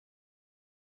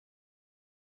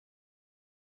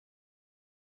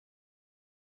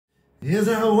As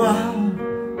I walk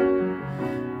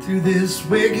through this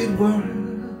wicked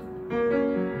world,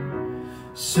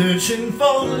 searching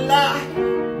for the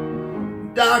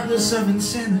light, darkness of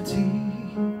insanity,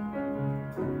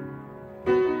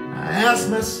 I ask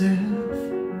myself,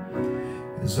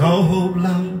 is all hope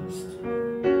lost?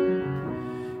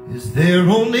 Is there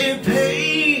only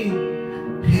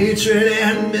pain, hatred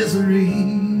and misery?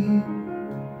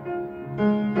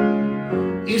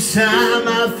 Each time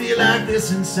I feel like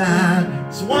this inside,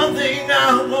 it's one thing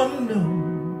I want to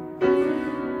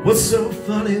know. What's so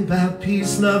funny about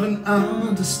peace, love, and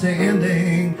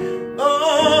understanding?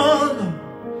 Oh no.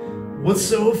 What's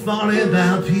so funny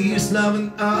about peace, love,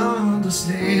 and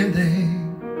understanding?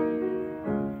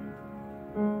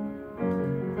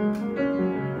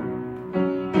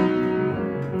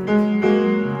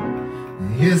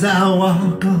 As I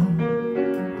walk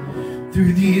on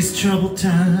through these troubled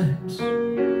times,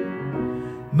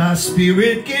 my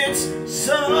spirit gets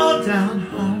so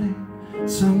downhearted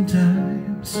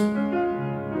sometimes.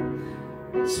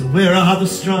 So where are the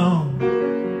strong?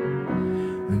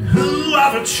 And who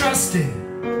are the trusted?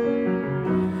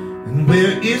 And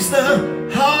where is the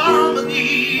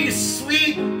harmony,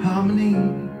 sweet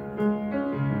harmony?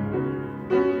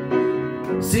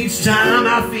 So each time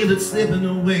I feel it slipping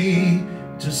away,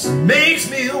 it just makes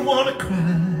me want to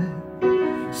cry.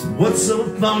 So what's so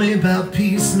funny about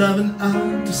peace, love, and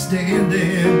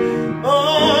understanding?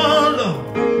 Oh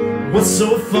Lord, what's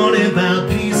so funny about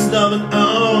peace, love, and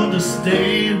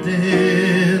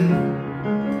understanding?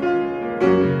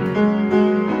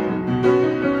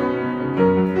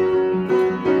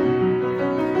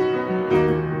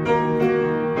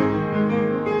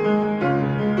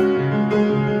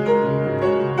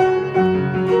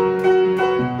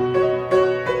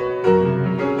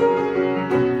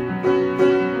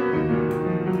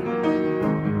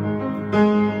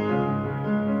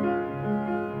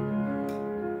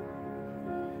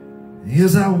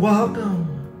 As I walk on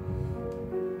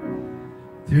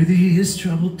through these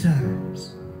troubled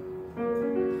times,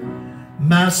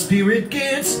 my spirit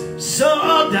gets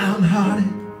so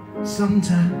downhearted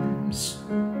sometimes.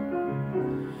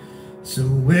 So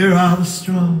where are the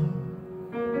strong?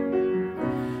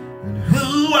 And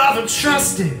who are the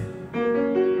trusted?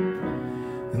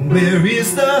 And where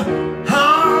is the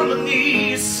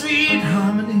harmony, sweet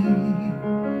harmony?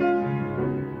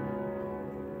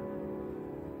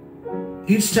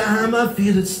 Each time I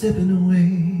feel it slipping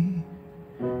away,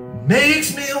 it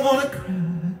makes me want to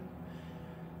cry.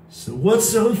 So what's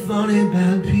so funny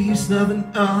about peace, love, and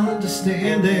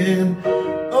understanding?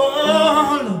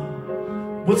 Oh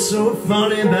Lord, what's so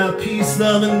funny about peace,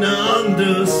 love, and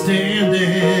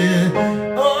understanding?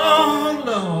 Oh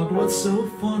Lord, what's so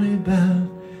funny about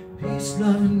peace,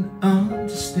 love, and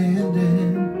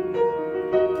understanding?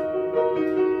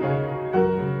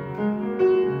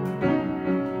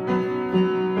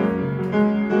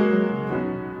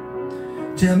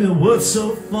 Tell me what's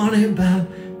so funny about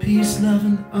peace, love,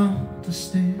 and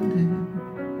understanding.